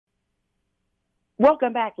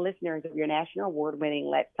Welcome back, listeners of your national award-winning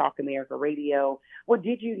Let's Talk America Radio. Well,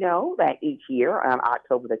 did you know that each year on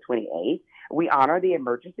October the 28th, we honor the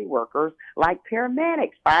emergency workers like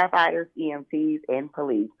paramedics, firefighters, EMTs, and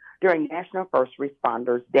police during National First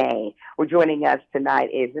Responders Day? Well, joining us tonight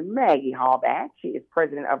is Maggie HALLBACH. She is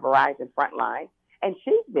president of VERIZON FRONTLINE, and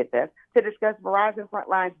she's with us to discuss VERIZON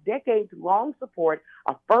FRONTLINE's decades-long support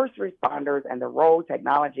of first responders and the role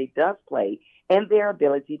technology does play in their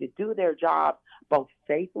ability to do their jobs both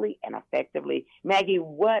safely and effectively. Maggie,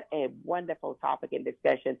 what a wonderful topic and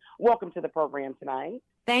discussion. Welcome to the program tonight.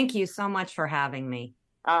 Thank you so much for having me.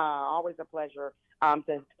 Always a pleasure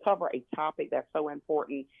to cover a topic that's so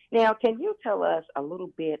important. Now, can you tell us a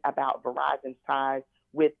little bit about VERIZON's ties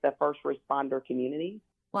with the first responder community?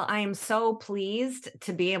 Well, I am so pleased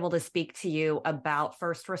to be able to speak to you about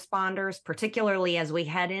first responders, particularly as we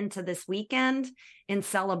head into this weekend in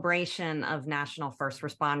celebration of National First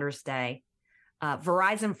Responders Day.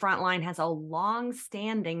 VERIZON FRONTLINE has a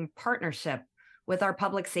long-standing partnership with our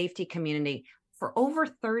public safety community for over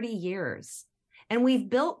 30 years. And we've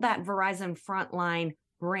built that VERIZON FRONTLINE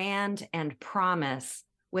brand and promise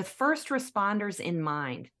with first responders in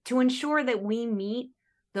mind to ensure that we meet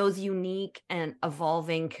those unique and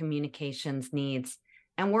evolving communications needs.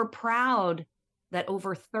 And we're proud that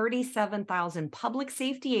over 37,000 public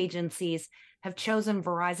safety agencies have chosen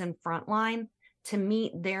VERIZON FRONTLINE to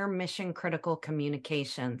meet their mission-critical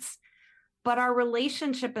communications. But our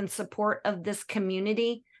relationship and support of this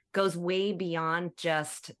community goes way beyond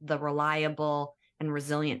just the reliable and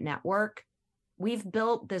resilient network. We've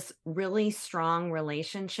built this really strong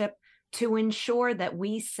relationship to ensure that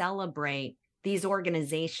we celebrate these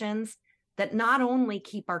organizations that not only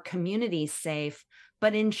keep our communities safe,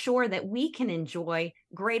 but ensure that we can enjoy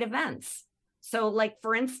great events. So like,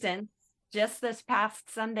 for instance, just this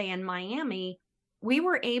past Sunday in Miami, we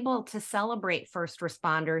were able to celebrate first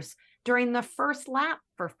responders during the first lap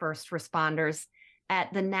for first responders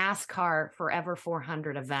at the NASCAR Forever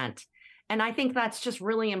 400 event. And I think that's just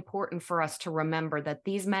really important for us to remember that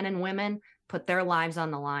these men and women put their lives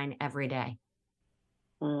on the line every day.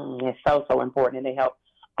 It's so important, and they help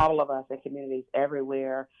all of us in communities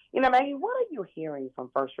everywhere. Maggie, what are you hearing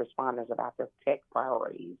from first responders about their tech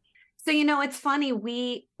priorities? So, it's funny.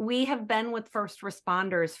 We have been with first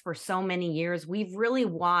responders for so many years. We've really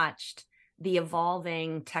watched the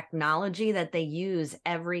evolving technology that they use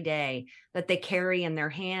every day, that they carry in their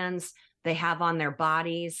hands, they have on their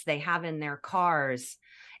bodies, they have in their cars.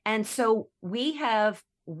 And so we have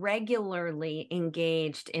regularly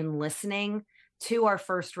engaged in listening to our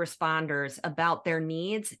first responders about their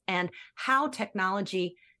needs and how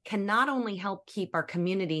technology can not only help keep our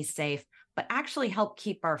communities safe, but actually help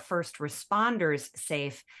keep our first responders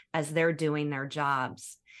safe as they're doing their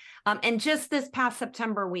jobs. And just this past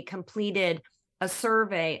September, we completed a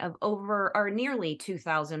survey of nearly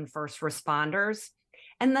 2,000 first responders.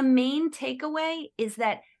 And the main takeaway is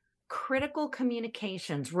that critical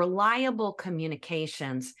communications, reliable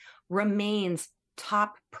communications remains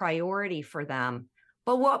top priority for them.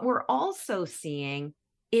 But what we're also seeing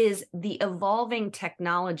is the evolving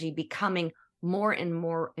technology becoming more and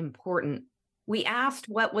more important. We asked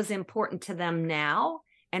what was important to them now,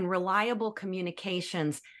 and reliable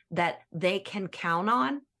communications that they can count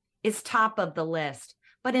on is top of the list.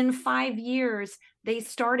 But in 5 years, they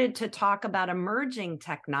started to talk about emerging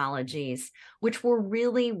technologies, which were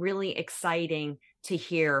really, really exciting to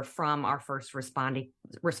hear from our first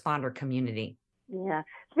responder community. Yeah.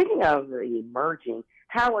 Speaking of the emerging,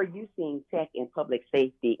 how are you seeing tech in public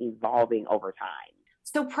safety evolving over time?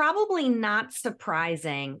 So probably not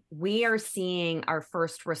surprising, we are seeing our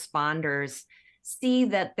first responders see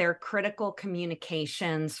that their critical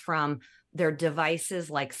communications from their devices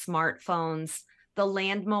like smartphones, the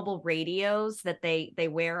land mobile radios that they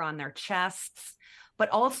wear on their chests, but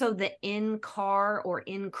also the in-car or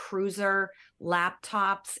in-cruiser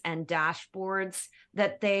laptops and dashboards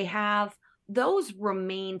that they have. Those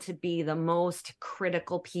remain to be the most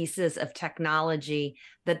critical pieces of technology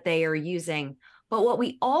that they are using. But what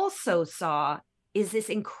we also saw is this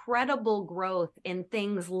incredible growth in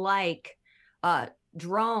things like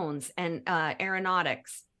drones and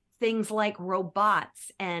aeronautics, things like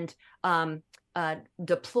robots and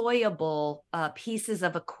deployable pieces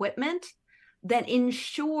of equipment that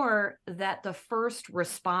ensure that the first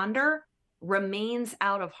responder remains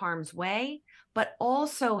out of harm's way, but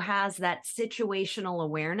also has that situational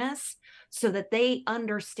awareness so that they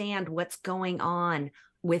understand what's going on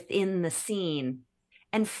within the scene.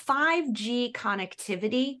 And 5G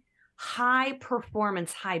connectivity, high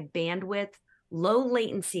performance, high bandwidth, low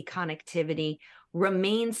latency connectivity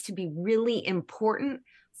remains to be really important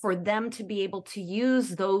for them to be able to use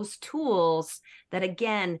those tools that,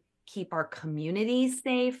 again, keep our communities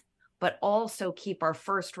safe, but also keep our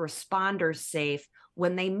first responders safe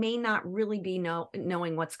when they may not really be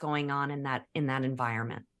knowing what's going on in that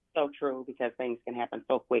environment. So true, because things can happen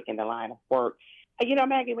so quick in the line of work.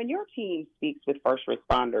 Maggie, when your team speaks with first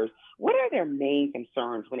responders, what are their main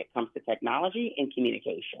concerns when it comes to technology and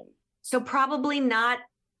communication? So probably not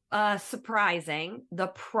surprising. The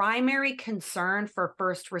primary concern for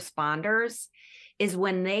first responders is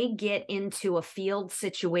when they get into a field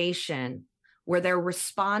situation where they're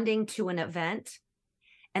responding to an event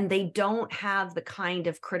and they don't have the kind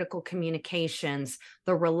of critical communications,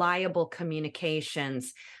 the reliable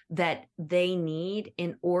communications that they need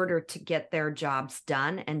in order to get their jobs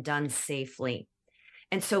done and done safely.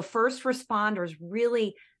 And so first responders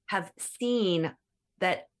really have seen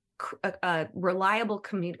that reliable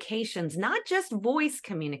communications, not just voice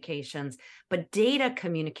communications, but data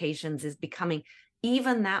communications is becoming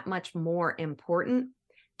even that much more important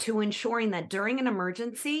to ensuring that during an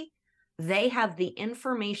emergency, they have the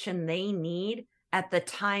information they need at the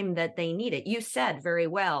time that they need it. You said very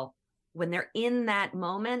well, when they're in that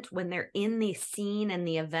moment, when they're in the scene and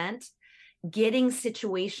the event, getting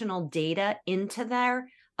situational data into their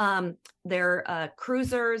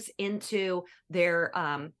cruisers, into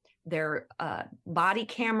their body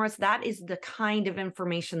cameras, that is the kind of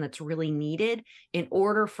information that's really needed in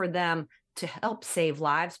order for them to help save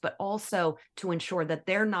lives, but also to ensure that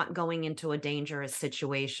they're not going into a dangerous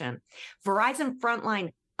situation. VERIZON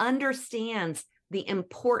Frontline understands the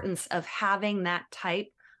importance of having that type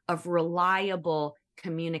of reliable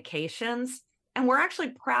communications. And we're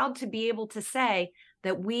actually proud to be able to say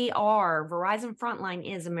that VERIZON Frontline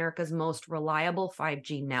is America's most reliable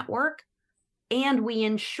 5G network. And we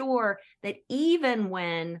ensure that even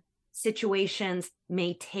when situations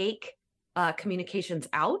may take communications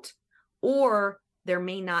out, or there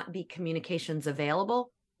may not be communications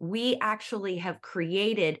available, we actually have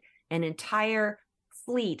created an entire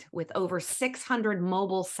fleet with over 600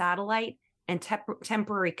 mobile satellite and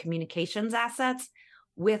temporary communications assets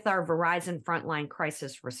with our VERIZON Frontline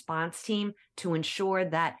crisis response team to ensure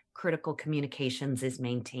that critical communications is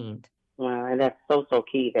maintained. Well, and that's so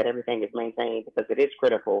key that everything is maintained, because it is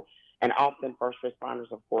critical. And often first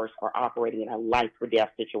responders, of course, are operating in a life or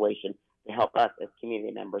death situation to help us as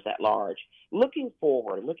community members at large. Looking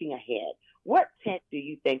forward, looking ahead, what tech do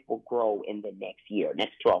you think will grow in the next year,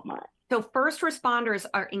 next 12 months? So first responders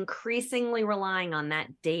are increasingly relying on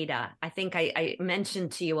that data. I think I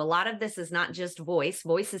mentioned to you, a lot of this is not just voice.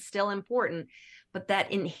 Voice is still important, but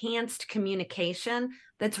that enhanced communication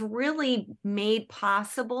that's really made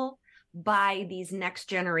possible by these next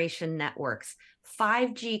generation networks.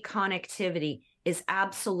 5G connectivity is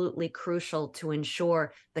absolutely crucial to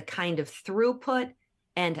ensure the kind of throughput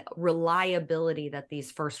and reliability that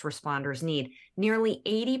these first responders need. Nearly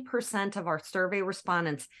 80% of our survey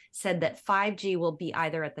respondents said that 5G will be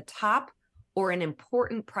either at the top or an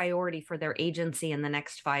important priority for their agency in the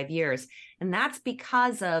next 5 years. And that's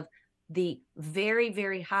because of the very,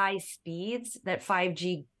 very high speeds that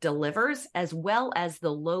 5G delivers, as well as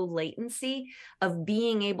the low latency of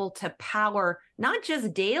being able to power not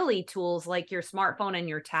just daily tools like your smartphone and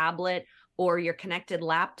your tablet or your connected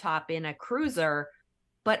laptop in a cruiser,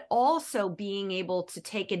 but also being able to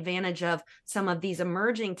take advantage of some of these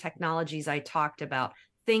emerging technologies I talked about,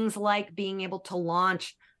 things like being able to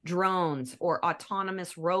launch drones or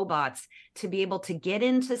autonomous robots to be able to get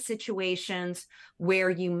into situations where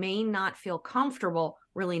you may not feel comfortable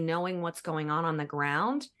really knowing what's going on the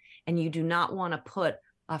ground, and you do not want to put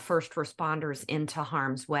first responders into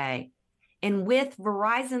harm's way. And with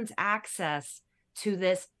Verizon's access to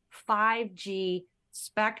this 5G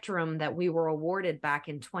spectrum that we were awarded back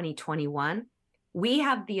in 2021, we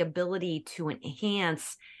have the ability to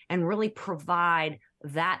enhance and really provide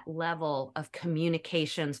that level of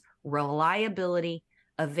communications, reliability,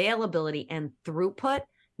 availability, and throughput,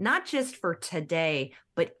 not just for today,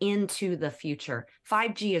 but into the future.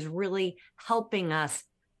 5G is really helping us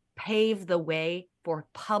pave the way for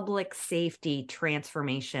public safety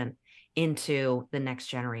transformation into the next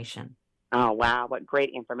generation. Oh, wow. What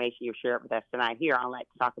great information you've shared with us tonight here on Let's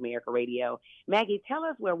Talk America Radio. Maggie, tell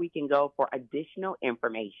us where we can go for additional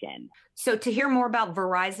information. So to hear more about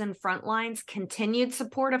VERIZON Frontline's continued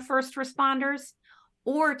support of first responders,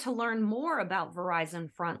 or to learn more about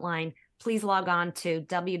VERIZON Frontline, please log on to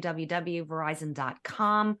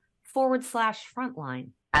www.verizon.com/frontline.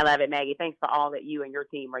 I love it, Maggie. Thanks for all that you and your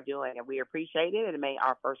team are doing, and we appreciate it. And may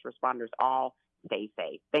our first responders all stay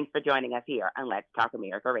safe. Thanks for joining us here on Let's Talk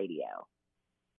America Radio.